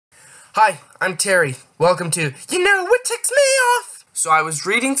Hi, I'm Terry. Welcome to You Know What Ticks Me Off. So I was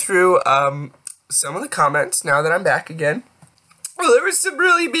reading through some of the comments now that I'm back again. Well, there was some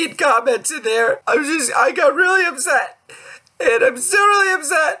really mean comments in there. I got really upset. And I'm still really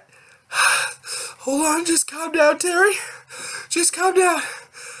upset. Hold on, just calm down, Terry. Just calm down.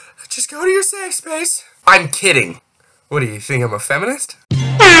 Just go to your safe space. I'm kidding. What do you think, I'm a feminist?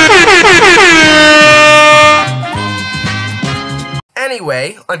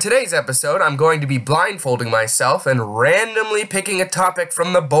 Anyway, on today's episode, I'm going to be blindfolding myself and randomly picking a topic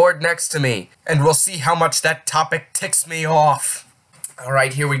from the board next to me. And we'll see how much that topic ticks me off.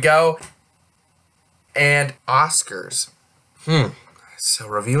 Alright, here we go. And Oscars. So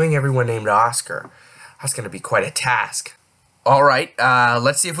reviewing everyone named Oscar. That's going to be quite a task. Alright,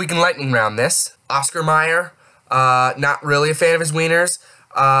 let's see if we can lightning round this. Oscar Mayer, not really a fan of his wieners.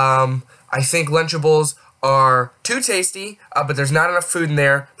 I think Lunchables are too tasty, but there's not enough food in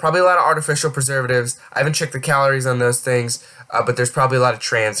there. Probably a lot of artificial preservatives. I haven't checked the calories on those things, but there's probably a lot of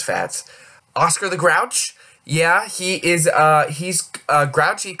trans fats. Oscar the Grouch, yeah, he is, he's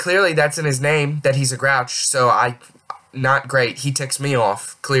grouchy. Clearly that's in his name, that he's a grouch, so not great. He ticks me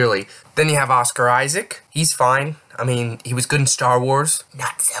off, clearly. Then you have Oscar Isaac. He's fine. I mean, he was good in Star Wars.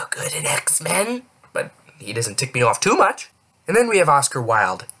 Not so good in X-Men, but he doesn't tick me off too much. And then we have Oscar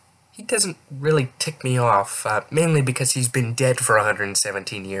Wilde. He doesn't really tick me off, mainly because he's been dead for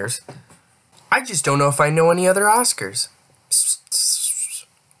 117 years. I just don't know if I know any other Oscars.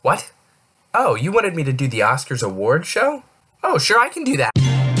 What? Oh, you wanted me to do the Oscars award show? Oh, sure, I can do that.